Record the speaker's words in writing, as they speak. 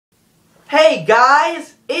Hey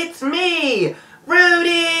guys, it's me,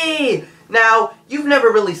 Rudy! Now, you've never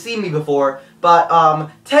really seen me before, but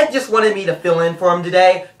Ted just wanted me to fill in for him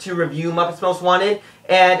today to review Muppets Most Wanted,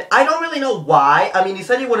 and I don't really know why. I mean, he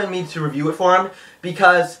said he wanted me to review it for him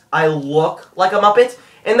because I look like a Muppet,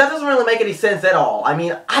 and that doesn't really make any sense at all. I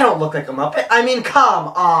mean, I don't look like a Muppet. I mean, come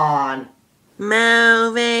on!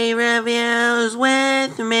 Movie reviews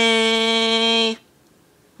with me.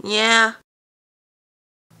 Yeah.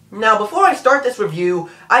 Now, before I start this review,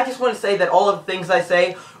 I just want to say that all of the things I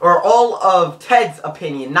say are all of Ted's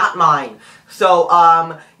opinion, not mine. So,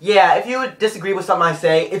 yeah, if you would disagree with something I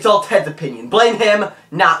say, it's all Ted's opinion. Blame him,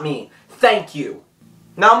 not me. Thank you.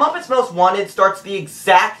 Now, Muppets Most Wanted starts the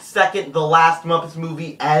exact second the last Muppets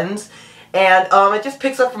movie ends, and it just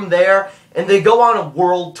picks up from there, and they go on a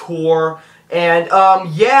world tour, and,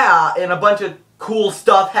 yeah, and a bunch of cool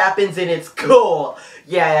stuff happens, and it's cool.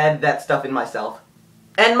 Yeah, I added that stuff in myself.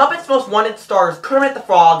 And Muppets Most Wanted stars Kermit the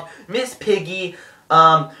Frog, Miss Piggy,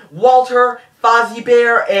 Walter, Fozzie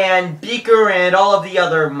Bear, and Beaker, and all of the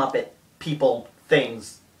other Muppet people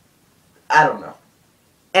things. I don't know.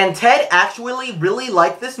 And Ted actually really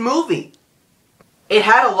liked this movie. It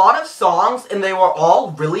had a lot of songs, and they were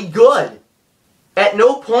all really good. At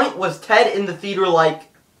no point was Ted in the theater like,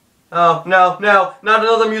 oh, no, no, not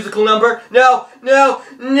another musical number, no, no,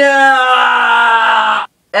 no!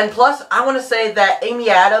 And plus, I want to say that Amy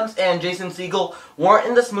Adams and Jason Segel weren't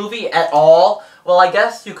in this movie at all. Well, I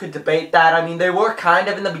guess you could debate that. I mean, they were kind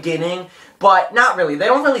of in the beginning, but not really. They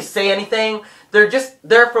don't really say anything. They're just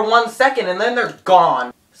there for 1 second, and then they're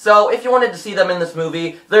gone. So, if you wanted to see them in this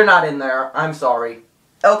movie, they're not in there. I'm sorry.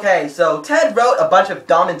 Okay, so Ted wrote a bunch of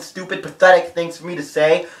dumb and stupid, pathetic things for me to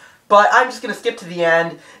say, but I'm just going to skip to the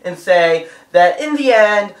end and say that in the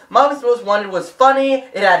end, Muppets Most Wanted was funny,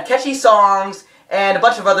 it had catchy songs, and a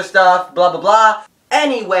bunch of other stuff, blah blah blah.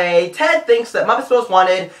 Anyway, Ted thinks that Muppets Most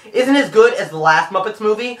Wanted isn't as good as the last Muppets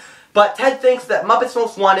movie, but Ted thinks that Muppets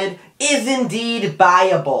Most Wanted is indeed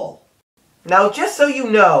buyable. Now, just so you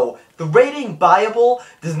know, the rating buyable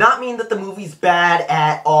does not mean that the movie's bad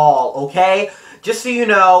at all, okay? Just so you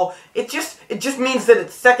know, it just means that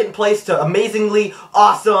it's second place to amazingly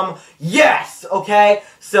awesome, yes, okay?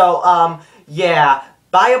 So, yeah,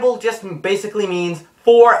 buyable just basically means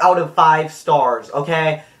 4 out of 5 stars,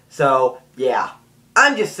 okay? So, yeah.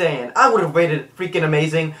 I'm just saying, I would have rated it freaking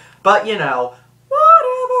amazing, but, you know,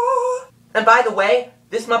 whatever. And by the way,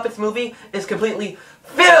 this Muppets movie is completely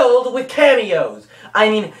filled with cameos. I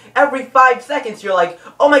mean, every 5 seconds you're like,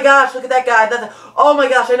 oh my gosh, look at that guy, oh my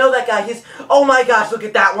gosh, I know that guy, oh my gosh, look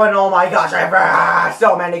at that one, oh my gosh,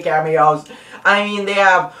 so many cameos. I mean, they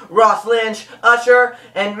have Ross Lynch, Usher,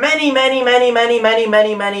 and many, many, many, many, many,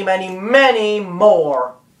 many, many, many, many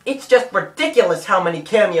more. It's just ridiculous how many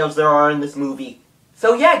cameos there are in this movie.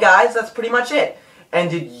 So yeah, guys, that's pretty much it.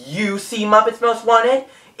 And did you see Muppets Most Wanted?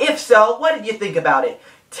 If so, what did you think about it?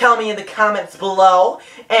 Tell me in the comments below,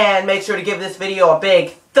 and make sure to give this video a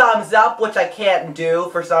big thumbs up, which I can't do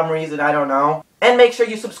for some reason, I don't know. And make sure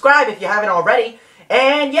you subscribe if you haven't already.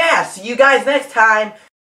 And yeah, see you guys next time.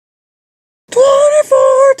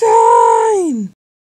 24 time!